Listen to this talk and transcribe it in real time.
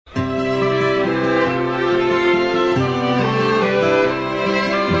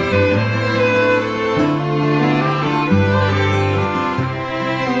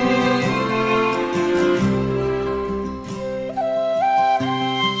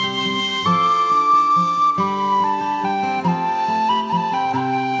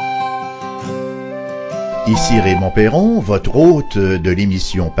Ici Raymond Perron, votre hôte de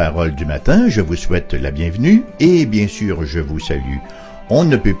l'émission Parole du matin. Je vous souhaite la bienvenue et bien sûr je vous salue. On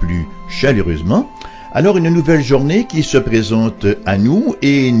ne peut plus chaleureusement. Alors une nouvelle journée qui se présente à nous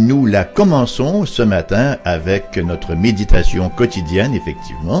et nous la commençons ce matin avec notre méditation quotidienne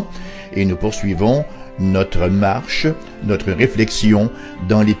effectivement et nous poursuivons notre marche, notre réflexion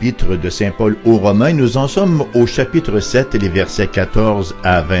dans l'épître de Saint Paul aux Romains. Nous en sommes au chapitre 7 et les versets 14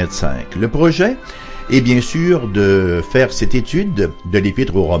 à 25. Le projet est bien sûr de faire cette étude de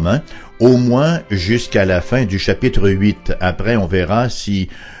l'épître aux Romains au moins jusqu'à la fin du chapitre 8. Après, on verra si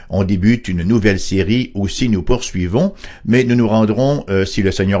on débute une nouvelle série ou si nous poursuivons, mais nous nous rendrons, si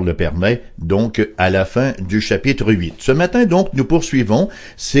le Seigneur le permet, donc à la fin du chapitre 8. Ce matin, donc, nous poursuivons.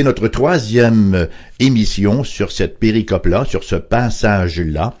 C'est notre troisième émission sur cette péricope-là, sur ce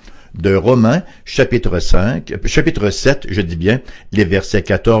passage-là, de Romains, chapitre 7, je dis bien, les versets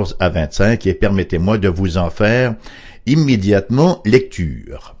 14 à 25, et permettez-moi de vous en faire immédiatement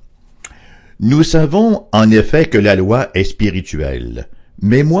lecture. Nous savons en effet que la loi est spirituelle,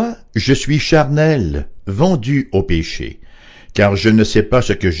 mais moi, je suis charnel, vendu au péché, car je ne sais pas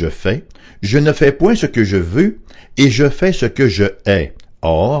ce que je ne fais point ce que je veux, et je fais ce que je hais.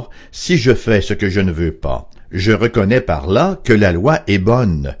 Or, si je fais ce que je ne veux pas, je reconnais par là que la loi est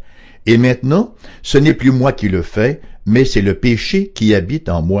bonne. Et maintenant, ce n'est plus moi qui le fais, mais c'est le péché qui habite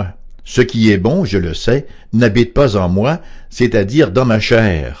en moi. Ce qui est bon, je le sais, n'habite pas en moi, c'est-à-dire dans ma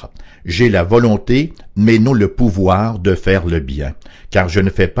chair. J'ai la volonté, mais non le pouvoir de faire le bien, car je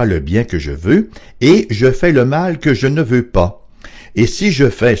ne fais pas le bien que je veux, et je fais le mal que je ne veux pas. Et si je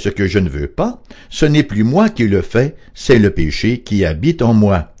fais ce que je ne veux pas, ce n'est plus moi qui le fais, c'est le péché qui habite en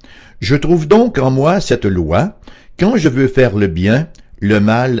moi. Je trouve donc en moi cette loi, quand je veux faire le bien, le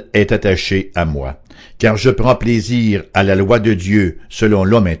mal est attaché à moi, car je prends plaisir à la loi de Dieu selon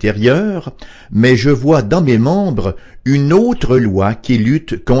l'homme intérieur, mais je vois dans mes membres une autre loi qui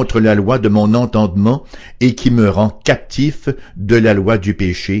lutte contre la loi de mon entendement et qui me rend captif de la loi du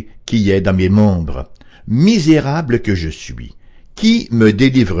péché qui est dans mes membres. Misérable que je suis, qui me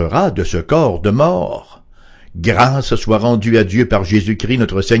délivrera de ce corps de mort? Grâce soit rendue à Dieu par Jésus-Christ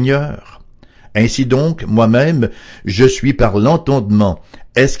notre Seigneur. Ainsi donc, moi-même, je suis par l'entendement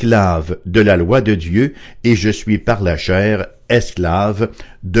esclave de la loi de Dieu et je suis par la chair esclave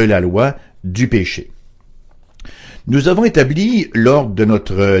de la loi du péché. Nous avons établi, lors de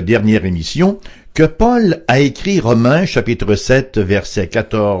notre dernière émission, que Paul a écrit Romains chapitre 7, versets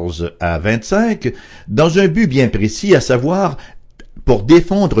 14 à 25, dans un but bien précis, à savoir pour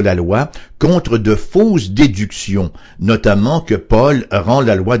défendre la loi contre de fausses déductions, notamment que Paul rend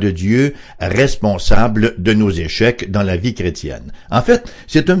la loi de Dieu responsable de nos échecs dans la vie chrétienne. En fait,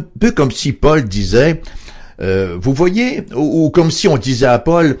 c'est un peu comme si Paul disait, vous voyez, ou comme si on disait à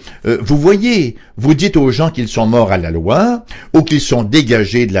Paul, vous voyez, vous dites aux gens qu'ils sont morts à la loi, ou qu'ils sont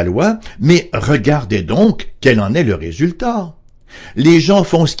dégagés de la loi, mais regardez donc quel en est le résultat. Les gens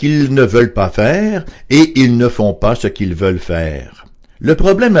font ce qu'ils ne veulent pas faire, et ils ne font pas ce qu'ils veulent faire. Le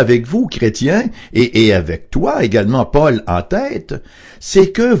problème avec vous, chrétiens, et avec toi également, Paul, en tête,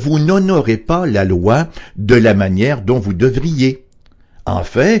 c'est que vous n'honorez pas la loi de la manière dont vous devriez. En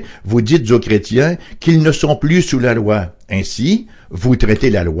fait, vous dites aux chrétiens qu'ils ne sont plus sous la loi. Ainsi, vous traitez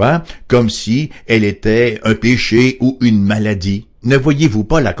la loi comme si elle était un péché ou une maladie. Ne voyez-vous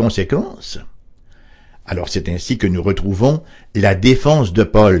pas la conséquence? Alors c'est ainsi que nous retrouvons la défense de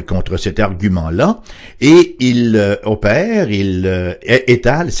Paul contre cet argument-là, et il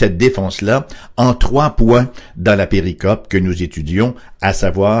étale cette défense-là en 3 points dans la péricope que nous étudions, à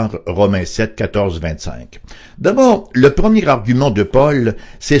savoir Romains 7, 14, 25. D'abord, le premier argument de Paul,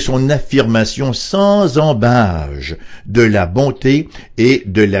 c'est son affirmation sans embâche de la bonté et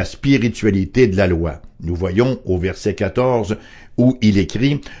de la spiritualité de la loi. Nous voyons au verset 14 où il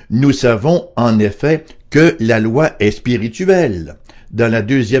écrit « Nous savons en effet que la loi est spirituelle ». Dans la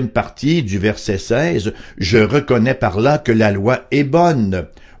deuxième partie du verset 16, « Je reconnais par là que la loi est bonne ».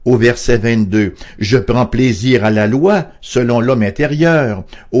 Au verset 22, « Je prends plaisir à la loi selon l'homme intérieur ».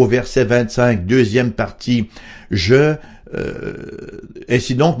 Au verset 25, deuxième partie, «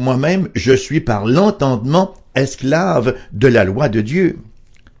 Ainsi donc moi-même, je suis par l'entendement esclave de la loi de Dieu ».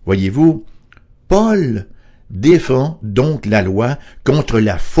 Voyez-vous, Paul défend donc la loi contre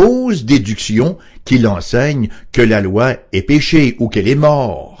la fausse déduction qu'il enseigne que la loi est péché ou qu'elle est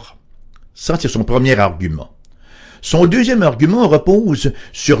mort. Ça, c'est son premier argument. Son deuxième argument repose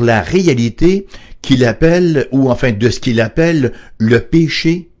sur la réalité qu'il appelle, ou enfin de ce qu'il appelle le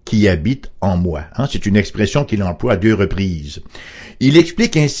péché qui habite en moi. C'est une expression qu'il emploie à 2 reprises. Il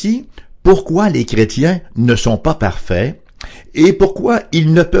explique ainsi pourquoi les chrétiens ne sont pas parfaits et pourquoi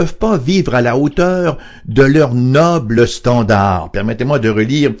ils ne peuvent pas vivre à la hauteur de leur noble standard. Permettez-moi de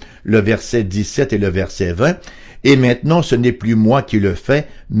relire le verset 17 et le verset 20. « Et maintenant, ce n'est plus moi qui le fais,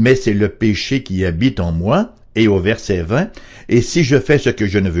 mais c'est le péché qui habite en moi. » Et au verset 20, « Et si je fais ce que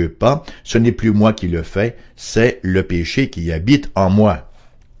je ne veux pas, ce n'est plus moi qui le fais, c'est le péché qui habite en moi. »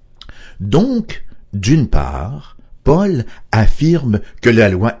 Donc, d'une part, Paul affirme que la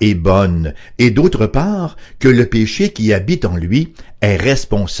loi est bonne, et d'autre part, que le péché qui habite en lui est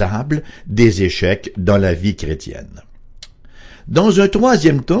responsable des échecs dans la vie chrétienne. Dans un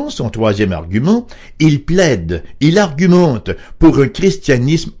troisième temps, son troisième argument, il argumente pour un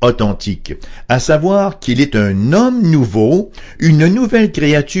christianisme authentique, à savoir qu'il est un homme nouveau, une nouvelle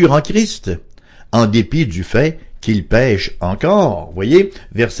créature en Christ, en dépit du fait qu'il pêche encore. Voyez,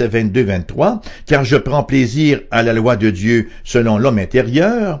 verset 22-23, « Car je prends plaisir à la loi de Dieu selon l'homme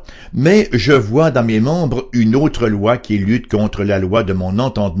intérieur, mais je vois dans mes membres une autre loi qui lutte contre la loi de mon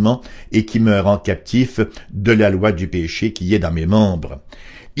entendement et qui me rend captif de la loi du péché qui est dans mes membres. »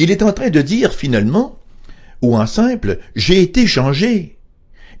 Il est en train de dire finalement, ou en simple, « J'ai été changé. »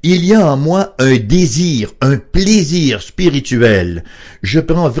 Il y a en moi un désir, un plaisir spirituel. Je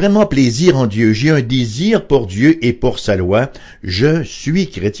prends vraiment plaisir en Dieu. J'ai un désir pour Dieu et pour sa loi. Je suis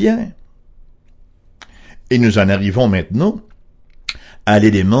chrétien. Et nous en arrivons maintenant à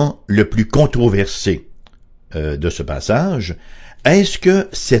l'élément le plus controversé de ce passage. Est-ce que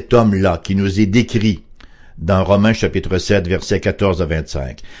cet homme-là qui nous est décrit dans Romains chapitre 7, versets 14 à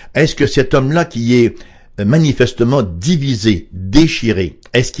 25, est-ce que cet homme-là qui est manifestement divisé, déchiré,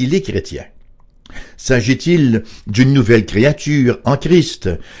 est-ce qu'il est chrétien? S'agit-il d'une nouvelle créature en Christ,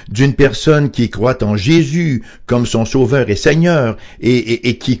 d'une personne qui croit en Jésus comme son Sauveur et Seigneur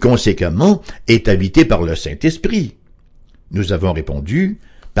et qui conséquemment est habité par le Saint-Esprit? Nous avons répondu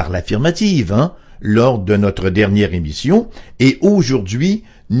par l'affirmative lors de notre dernière émission et aujourd'hui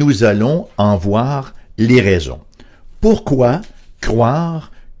nous allons en voir les raisons. Pourquoi croire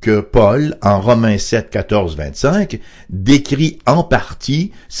que Paul, en Romains 7, 14, 25, décrit en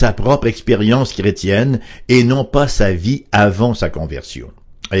partie sa propre expérience chrétienne et non pas sa vie avant sa conversion.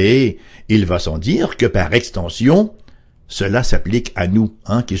 Et il va sans dire que par extension, cela s'applique à nous,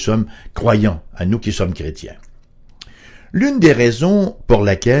 qui sommes croyants, à nous qui sommes chrétiens. L'une des raisons pour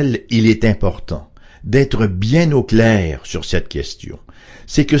laquelle il est important d'être bien au clair sur cette question,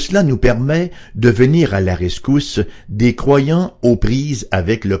 c'est que cela nous permet de venir à la rescousse des croyants aux prises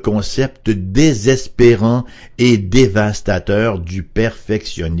avec le concept désespérant et dévastateur du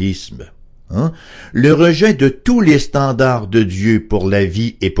perfectionnisme. Le rejet de tous les standards de Dieu pour la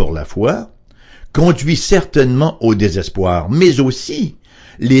vie et pour la foi conduit certainement au désespoir, mais aussi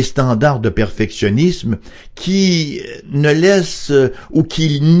les standards de perfectionnisme qui ne laissent ou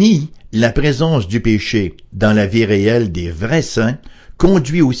qui nient la présence du péché dans la vie réelle des vrais saints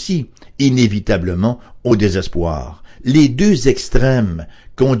conduit aussi inévitablement au désespoir. Les deux extrêmes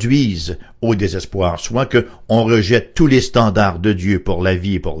conduisent au désespoir, soit qu'on rejette tous les standards de Dieu pour la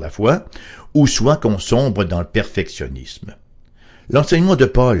vie et pour la foi, ou soit qu'on sombre dans le perfectionnisme. L'enseignement de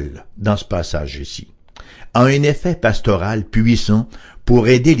Paul, dans ce passage ici, a un effet pastoral puissant pour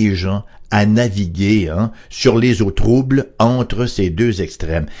aider les gens à naviguer sur les eaux troubles entre ces deux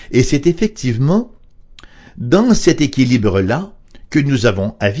extrêmes. Et c'est effectivement dans cet équilibre-là que nous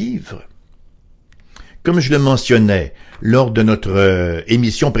avons à vivre. Comme je le mentionnais lors de notre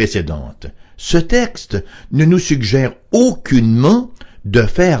émission précédente, ce texte ne nous suggère aucunement de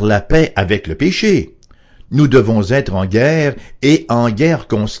faire la paix avec le péché. Nous devons être en guerre et en guerre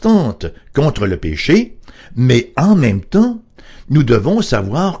constante contre le péché, mais en même temps, nous devons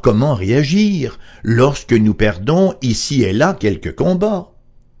savoir comment réagir lorsque nous perdons ici et là quelques combats.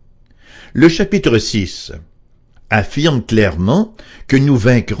 Le chapitre 6 affirme clairement que nous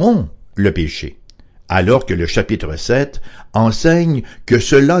vaincrons le péché, alors que le chapitre 7 enseigne que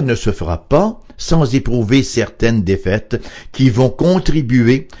cela ne se fera pas sans éprouver certaines défaites qui vont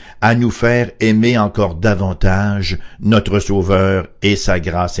contribuer à nous faire aimer encore davantage notre Sauveur et sa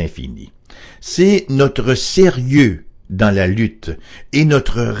grâce infinie. C'est notre sérieux dans la lutte et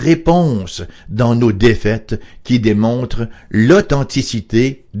notre réponse dans nos défaites qui démontre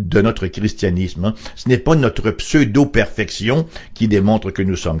l'authenticité de notre christianisme. Ce n'est pas notre pseudo-perfection qui démontre que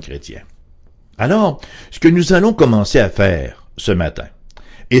nous sommes chrétiens. Alors, ce que nous allons commencer à faire ce matin,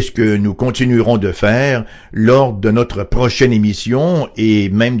 et ce que nous continuerons de faire lors de notre prochaine émission et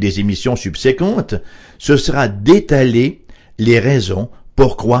même des émissions subséquentes, ce sera d'étaler les raisons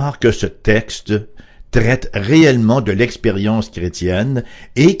pour croire que ce texte traite réellement de l'expérience chrétienne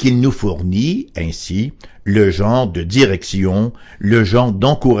et qu'il nous fournit ainsi le genre de direction, le genre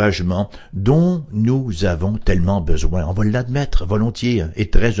d'encouragement dont nous avons tellement besoin. On va l'admettre volontiers et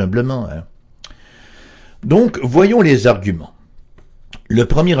très humblement. Donc, voyons les arguments. Le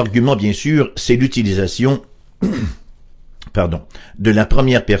premier argument, bien sûr, c'est l'utilisation de la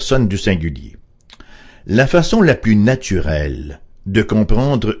première personne du singulier. La façon la plus naturelle de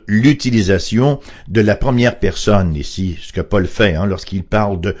comprendre l'utilisation de la première personne ici, ce que Paul fait lorsqu'il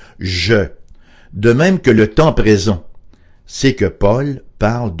parle de « je », de même que le temps présent, c'est que Paul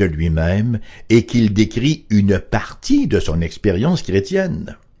parle de lui-même et qu'il décrit une partie de son expérience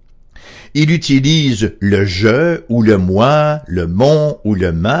chrétienne. Il utilise le « je » ou le « moi », le « mon » ou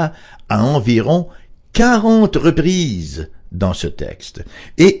le « ma » à environ 40 reprises dans ce texte,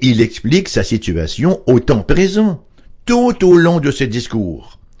 et il explique sa situation au temps présent, tout au long de ce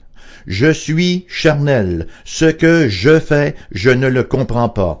discours. Je suis charnel, ce que je fais, je ne le comprends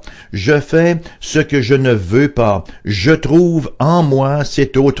pas. Je fais ce que je ne veux pas. Je trouve en moi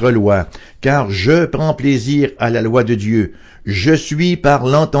cette autre loi, car je prends plaisir à la loi de Dieu. Je suis par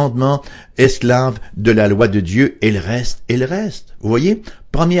l'entendement esclave de la loi de Dieu, et le reste. Vous voyez?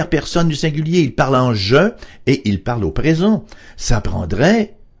 Première personne du singulier, il parle en je et il parle au présent. Ça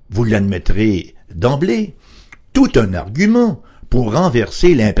prendrait, vous l'admettrez d'emblée, tout un argument pour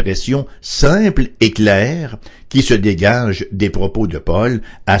renverser l'impression simple et claire qui se dégage des propos de Paul,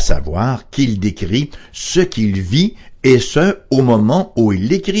 à savoir qu'il décrit ce qu'il vit et ce au moment où il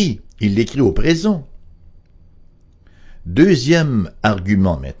l'écrit. Il l'écrit au présent. Deuxième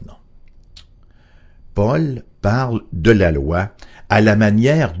argument maintenant. Paul parle de la loi à la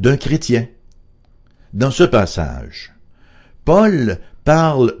manière d'un chrétien. Dans ce passage, Paul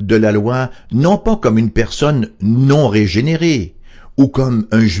parle de la loi non pas comme une personne non régénérée ou comme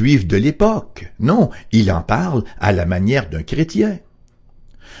un juif de l'époque. Non, il en parle à la manière d'un chrétien.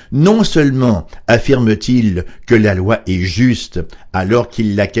 Non seulement affirme-t-il que la loi est juste alors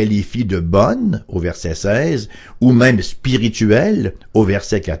qu'il la qualifie de bonne au verset 16 ou même spirituelle au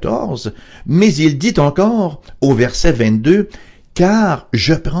verset 14, mais il dit encore au verset 22 « Car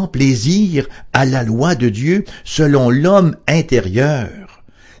je prends plaisir à la loi de Dieu selon l'homme intérieur ».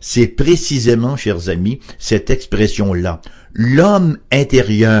 C'est précisément, chers amis, cette expression-là, l'homme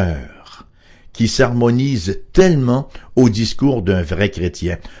intérieur, qui s'harmonise tellement au discours d'un vrai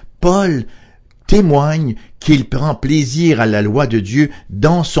chrétien. Paul témoigne qu'il prend plaisir à la loi de Dieu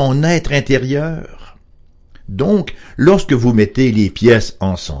dans son être intérieur. Donc, lorsque vous mettez les pièces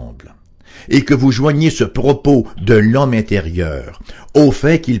ensemble, et que vous joignez ce propos de l'homme intérieur au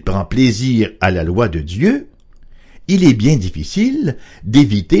fait qu'il prend plaisir à la loi de Dieu, il est bien difficile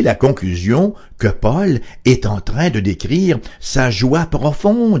d'éviter la conclusion que Paul est en train de décrire sa joie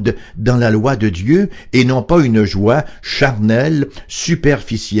profonde dans la loi de Dieu et non pas une joie charnelle,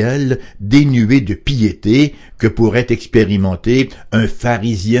 superficielle, dénuée de piété que pourrait expérimenter un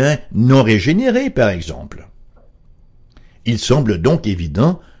pharisien non régénéré, par exemple. Il semble donc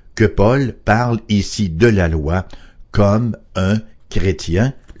évident que Paul parle ici de la loi comme un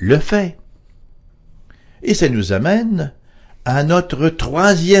chrétien le fait. Et ça nous amène à notre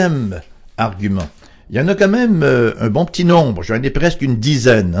troisième argument. Il y en a quand même un bon petit nombre, j'en ai presque une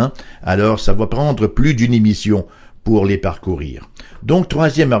dizaine, alors ça va prendre plus d'une émission pour les parcourir. Donc,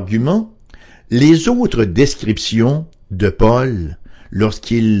 troisième argument, les autres descriptions de Paul,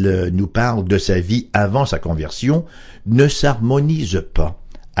 lorsqu'il nous parle de sa vie avant sa conversion, ne s'harmonisent pas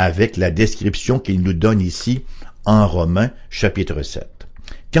avec la description qu'il nous donne ici en Romains chapitre 7.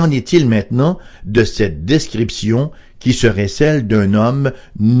 Qu'en est-il maintenant de cette description qui serait celle d'un homme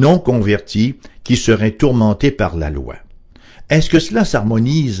non converti qui serait tourmenté par la loi? Est-ce que cela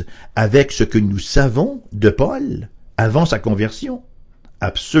s'harmonise avec ce que nous savons de Paul avant sa conversion?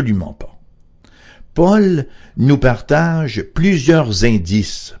 Absolument pas. Paul nous partage plusieurs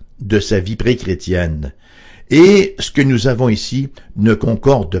indices de sa vie pré-chrétienne, et ce que nous avons ici ne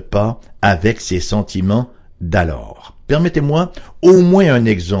concorde pas avec ses sentiments d'alors. Permettez-moi au moins un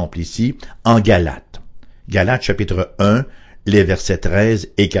exemple ici en Galates. Galates chapitre 1, les versets 13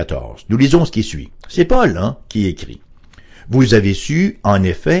 et 14. Nous lisons ce qui suit. C'est Paul qui écrit. « Vous avez su, en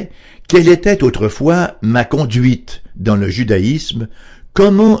effet, quelle était autrefois ma conduite dans le judaïsme,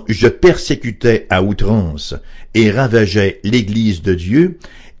 comment je persécutais à outrance et ravageais l'Église de Dieu,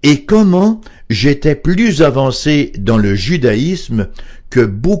 et comment j'étais plus avancé dans le judaïsme que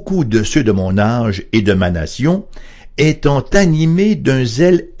beaucoup de ceux de mon âge et de ma nation, étant animés d'un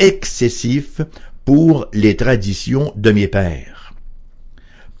zèle excessif pour les traditions de mes pères. »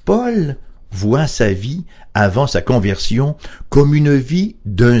 Paul voit sa vie avant sa conversion comme une vie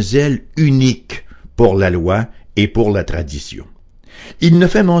d'un zèle unique pour la loi et pour la tradition. Il ne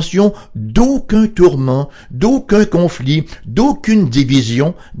fait mention d'aucun tourment, d'aucun conflit, d'aucune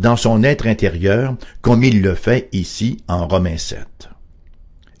division dans son être intérieur, comme il le fait ici en Romains 7.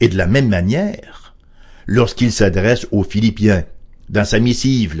 Et de la même manière, lorsqu'il s'adresse aux Philippiens, dans sa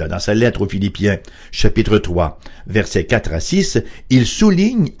missive, dans sa lettre aux Philippiens, chapitre 3, versets 4 à 6, il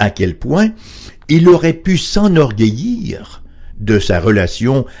souligne à quel point il aurait pu s'enorgueillir de sa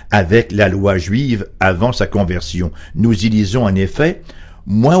relation avec la loi juive avant sa conversion. Nous y lisons en effet, «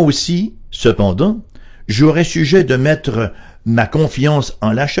 Moi aussi, cependant, j'aurais sujet de mettre ma confiance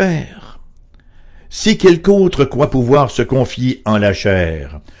en la chair. Si quelque autre croit pouvoir se confier en la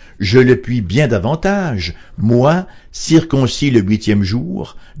chair, je le puis bien davantage, moi, circoncis le 8e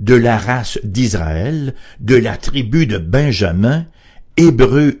jour, de la race d'Israël, de la tribu de Benjamin,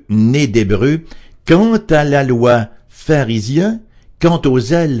 hébreu né d'hébreu, quant à la loi pharisien, quant aux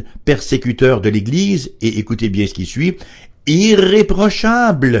zèles persécuteurs de l'Église, et écoutez bien ce qui suit,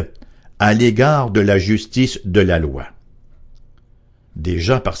 irréprochable à l'égard de la justice de la loi. »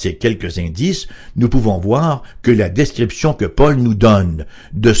 Déjà, par ces quelques indices, nous pouvons voir que la description que Paul nous donne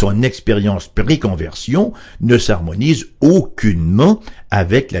de son expérience pré-conversion ne s'harmonise aucunement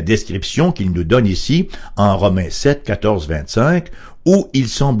avec la description qu'il nous donne ici en Romains 7, 14, 25, où il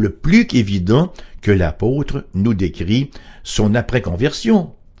semble plus qu'évident que l'apôtre nous décrit son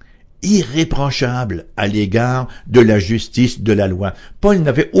après-conversion. Irréprochable à l'égard de la justice de la loi. Paul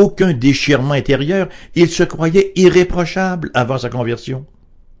n'avait aucun déchirement intérieur, il se croyait irréprochable avant sa conversion.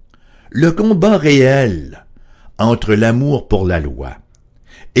 Le combat réel entre l'amour pour la loi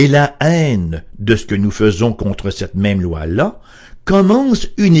et la haine de ce que nous faisons contre cette même loi-là commence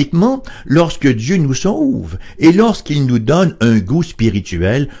uniquement lorsque Dieu nous sauve et lorsqu'il nous donne un goût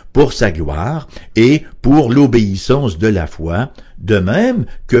spirituel pour sa gloire et pour l'obéissance de la foi, de même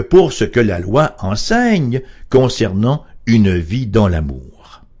que pour ce que la loi enseigne concernant une vie dans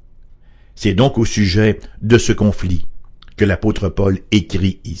l'amour. C'est donc au sujet de ce conflit que l'apôtre Paul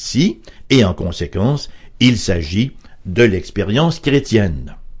écrit ici, et en conséquence, il s'agit de l'expérience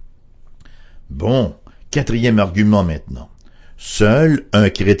chrétienne. Bon, 4e argument maintenant. Seul un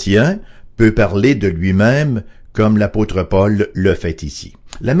chrétien peut parler de lui-même comme l'apôtre Paul le fait ici.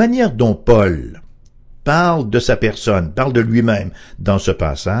 La manière dont Paul parle de sa personne, parle de lui-même dans ce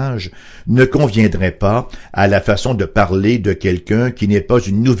passage, ne conviendrait pas à la façon de parler de quelqu'un qui n'est pas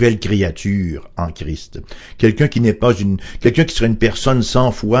une nouvelle créature en Christ. Quelqu'un qui serait une personne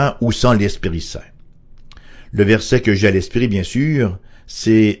sans foi ou sans l'Esprit Saint. Le verset que j'ai à l'esprit, bien sûr,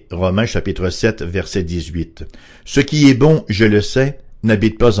 c'est Romains chapitre 7, verset 18. « Ce qui est bon, je le sais,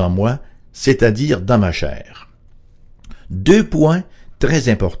 n'habite pas en moi, c'est-à-dire dans ma chair. » 2 points très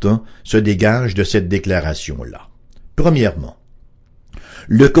importants se dégagent de cette déclaration-là. Premièrement,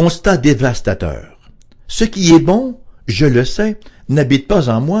 le constat dévastateur. « Ce qui est bon, je le sais, n'habite pas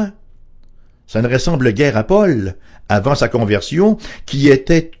en moi. » Ça ne ressemble guère à Paul, avant sa conversion, qui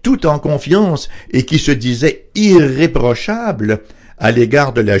était tout en confiance et qui se disait irréprochable à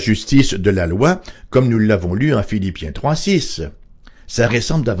l'égard de la justice de la loi, comme nous l'avons lu en Philippiens 3:6. Ça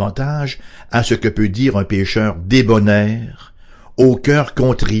ressemble davantage à ce que peut dire un pécheur débonnaire, au cœur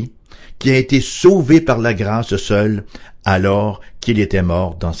contrit, qui a été sauvé par la grâce seule, alors qu'il était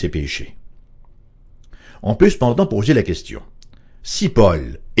mort dans ses péchés. On peut cependant poser la question. Si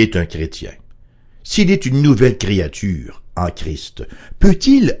Paul est un chrétien, s'il est une nouvelle créature en Christ,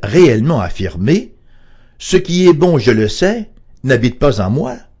 peut-il réellement affirmer « Ce qui est bon, je le sais, n'habite pas en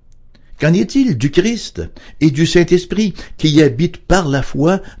moi » ? Qu'en est-il du Christ et du Saint-Esprit qui habite par la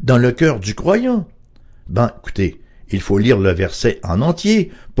foi dans le cœur du croyant? Écoutez, il faut lire le verset en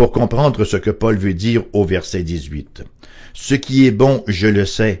entier pour comprendre ce que Paul veut dire au verset 18. « Ce qui est bon, je le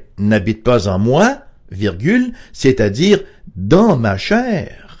sais, n'habite pas en moi, virgule, c'est-à-dire dans ma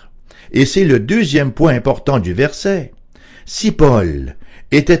chair. » Et c'est le 2e point important du verset. Si Paul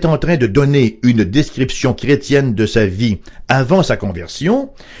était en train de donner une description chrétienne de sa vie avant sa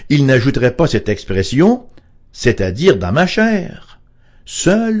conversion, il n'ajouterait pas cette expression, c'est-à-dire dans ma chair.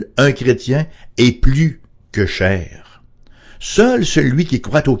 Seul un chrétien est plus que chair. Seul celui qui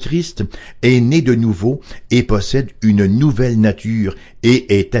croit au Christ est né de nouveau et possède une nouvelle nature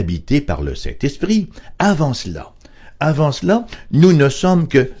et est habité par le Saint-Esprit. Avant cela, nous ne sommes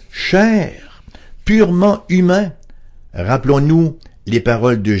que chair, purement humain. Rappelons-nous les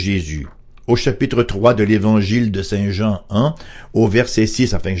paroles de Jésus. Au chapitre 3 de l'évangile de Saint Jean, au verset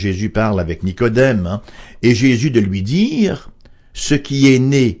 6, afin que Jésus parle avec Nicodème, et Jésus de lui dire, « Ce qui est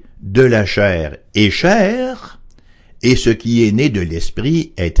né de la chair est chair, et ce qui est né de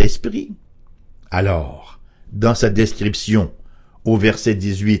l'esprit est esprit. » Alors, dans sa description, au verset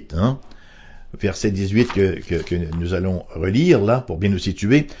 18, verset 18 que nous allons relire là pour bien nous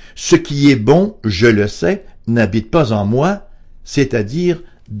situer. « Ce qui est bon, je le sais, n'habite pas en moi, c'est-à-dire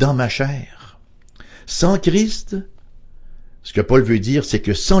dans ma chair. » Sans Christ, ce que Paul veut dire, c'est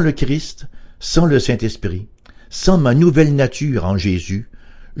que sans le Christ, sans le Saint-Esprit, sans ma nouvelle nature en Jésus,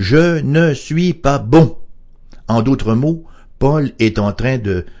 je ne suis pas bon. En d'autres mots, Paul est en train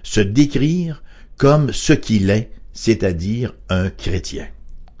de se décrire comme ce qu'il est, c'est-à-dire un chrétien.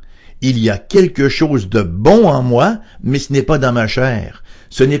 Il y a quelque chose de bon en moi, mais ce n'est pas dans ma chair,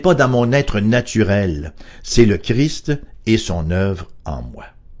 ce n'est pas dans mon être naturel, c'est le Christ et son œuvre en moi.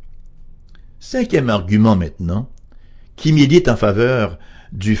 Cinquième argument maintenant, qui milite en faveur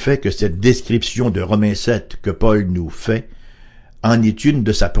du fait que cette description de Romains 7 que Paul nous fait en est une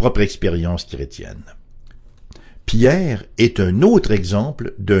de sa propre expérience chrétienne. Pierre est un autre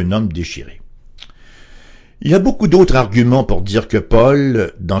exemple d'un homme déchiré. Il y a beaucoup d'autres arguments pour dire que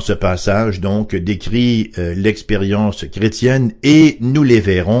Paul, dans ce passage, donc, décrit l'expérience chrétienne et nous les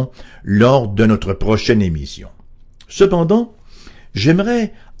verrons lors de notre prochaine émission. Cependant,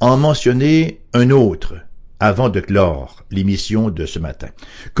 j'aimerais en mentionner un autre avant de clore l'émission de ce matin.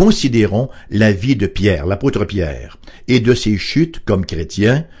 Considérons la vie de Pierre, l'apôtre Pierre, et de ses chutes comme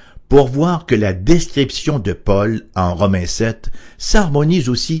chrétien, pour voir que la description de Paul en Romains 7 s'harmonise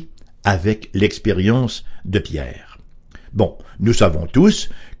aussi avec l'expérience de Pierre. Bon, nous savons tous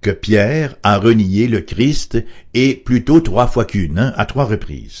que Pierre a renié le Christ et plutôt 3 fois qu'une, à 3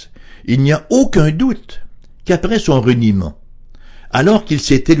 reprises. Il n'y a aucun doute qu'après son reniement, alors qu'il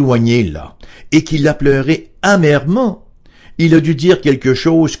s'est éloigné là et qu'il a pleuré amèrement, il a dû dire quelque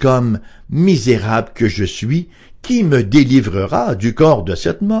chose comme « Misérable que je suis, qui me délivrera du corps de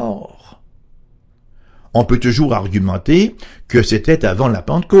cette mort ?» On peut toujours argumenter que c'était avant la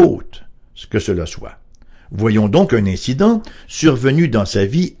Pentecôte, ce que cela soit. Voyons donc un incident survenu dans sa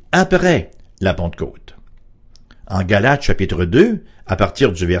vie après la Pentecôte. En Galates chapitre 2, à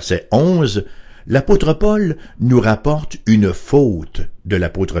partir du verset 11, l'apôtre Paul nous rapporte une faute de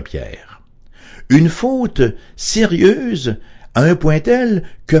l'apôtre Pierre. Une faute sérieuse à un point tel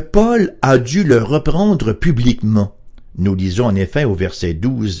que Paul a dû le reprendre publiquement. Nous lisons en effet au verset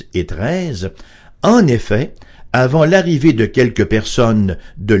 12 et 13, « En effet, avant l'arrivée de quelques personnes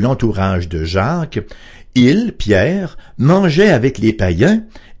de l'entourage de Jacques, il, Pierre, mangeait avec les païens,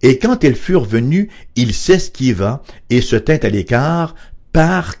 et quand ils furent venus, il s'esquiva et se tint à l'écart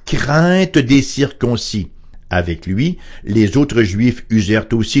par crainte des circoncis. Avec lui, les autres Juifs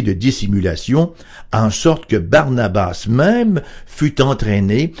usèrent aussi de dissimulation, en sorte que Barnabas même fut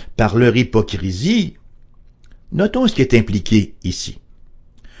entraîné par leur hypocrisie. » Notons ce qui est impliqué ici.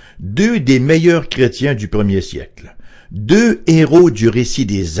 2 des meilleurs chrétiens du 1er siècle, 2 héros du récit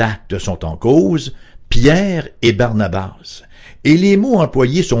des Actes sont en cause, Pierre et Barnabas, et les mots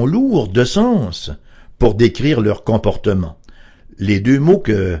employés sont lourds de sens pour décrire leur comportement. Les 2 mots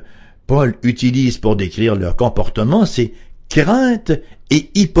que Paul utilise pour décrire leur comportement, c'est crainte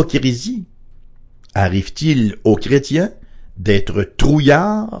et hypocrisie. Arrive-t-il aux chrétiens d'être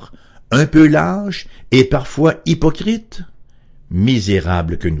trouillards, un peu lâches et parfois hypocrites?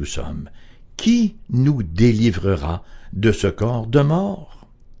 Misérables que nous sommes, qui nous délivrera de ce corps de mort?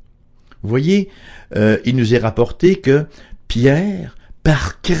 Vous voyez, il nous est rapporté que Pierre,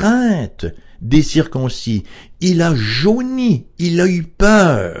 par crainte des circoncis, il a jauni, il a eu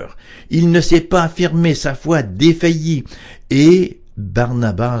peur, il ne s'est pas affirmé, sa foi défaillit, et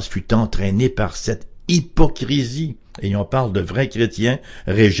Barnabas fut entraîné par cette hypocrisie. Et on parle de vrais chrétiens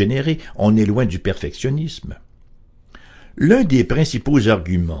régénérés, on est loin du perfectionnisme. L'un des principaux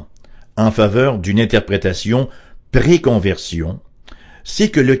arguments en faveur d'une interprétation pré-conversion, c'est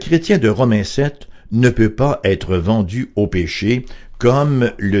que le chrétien de Romains 7 ne peut pas être vendu au péché,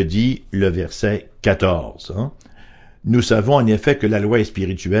 comme le dit le verset 14. Nous savons en effet que la loi est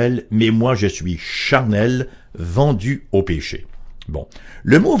spirituelle, mais moi je suis charnel, vendu au péché. Bon,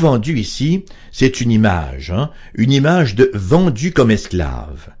 le mot vendu ici, c'est une image de vendu comme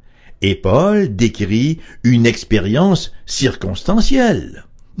esclave. Et Paul décrit une expérience circonstancielle,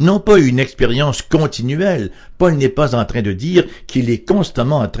 non pas une expérience continuelle. Paul n'est pas en train de dire qu'il est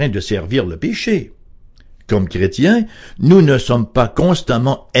constamment en train de servir le péché. Comme chrétiens, nous ne sommes pas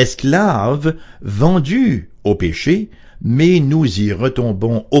constamment esclaves, vendus au péché, mais nous y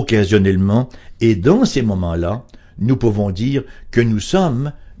retombons occasionnellement, et dans ces moments-là, nous pouvons dire que nous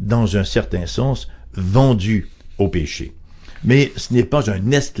sommes, dans un certain sens, vendus au péché. Mais ce n'est pas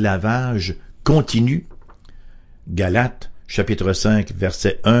un esclavage continu. Galates, chapitre 5,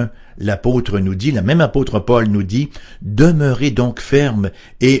 verset 1, l'apôtre nous dit, le même apôtre Paul nous dit, « Demeurez donc fermes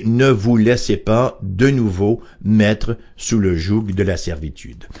et ne vous laissez pas de nouveau mettre sous le joug de la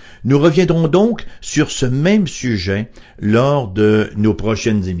servitude. » Nous reviendrons donc sur ce même sujet lors de nos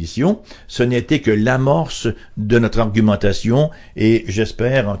prochaines émissions. Ce n'était que l'amorce de notre argumentation et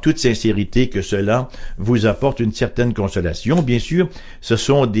j'espère en toute sincérité que cela vous apporte une certaine consolation. Bien sûr, ce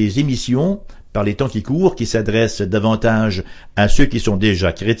sont des émissions par les temps qui courent, qui s'adressent davantage à ceux qui sont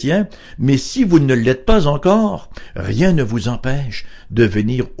déjà chrétiens, mais si vous ne l'êtes pas encore, rien ne vous empêche de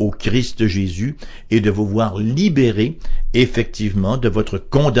venir au Christ Jésus et de vous voir libéré effectivement de votre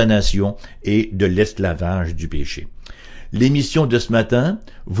condamnation et de l'esclavage du péché. L'émission de ce matin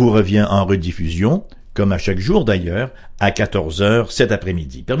vous revient en rediffusion, comme à chaque jour d'ailleurs, à 14h cet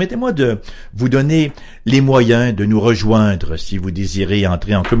après-midi. Permettez-moi de vous donner les moyens de nous rejoindre si vous désirez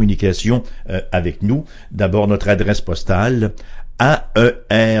entrer en communication avec nous. D'abord, notre adresse postale,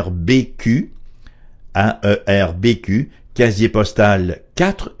 AERBQ, casier postal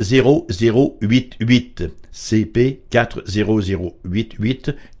 40088, CP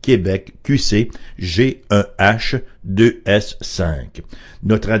 40088, Québec, QC, G1H 2S5.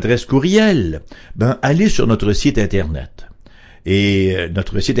 Notre adresse courriel, allez sur notre site Internet. Et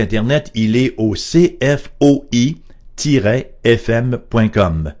notre site Internet, il est au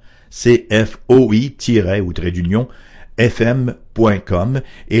cfoi-fm.com. cfoi-fm.com.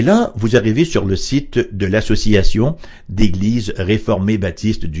 Et là, vous arrivez sur le site de l'Association d'Églises réformées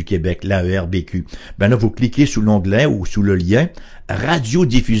baptistes du Québec, l'AERBQ. Là, vous cliquez sous l'onglet ou sous le lien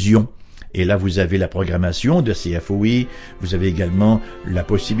Radiodiffusion. Et là, vous avez la programmation de CFOI. Vous avez également la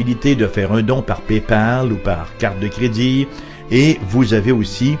possibilité de faire un don par PayPal ou par carte de crédit. Et vous avez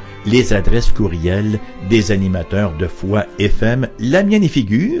aussi les adresses courriels des animateurs de Foi FM. La mienne y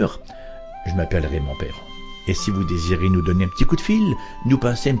figure. Je m'appelle Raymond Perron. Et si vous désirez nous donner un petit coup de fil, nous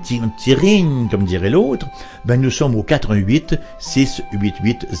passer un petit ring, comme dirait l'autre, nous sommes au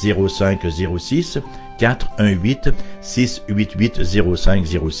 418-688-0506,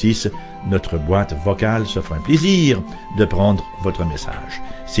 418-688-0506. Notre boîte vocale se fera un plaisir de prendre votre message.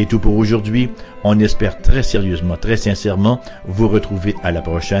 C'est tout pour aujourd'hui. On espère très sérieusement, très sincèrement vous retrouver à la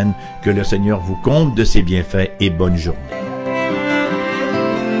prochaine. Que le Seigneur vous comble de ses bienfaits et bonne journée.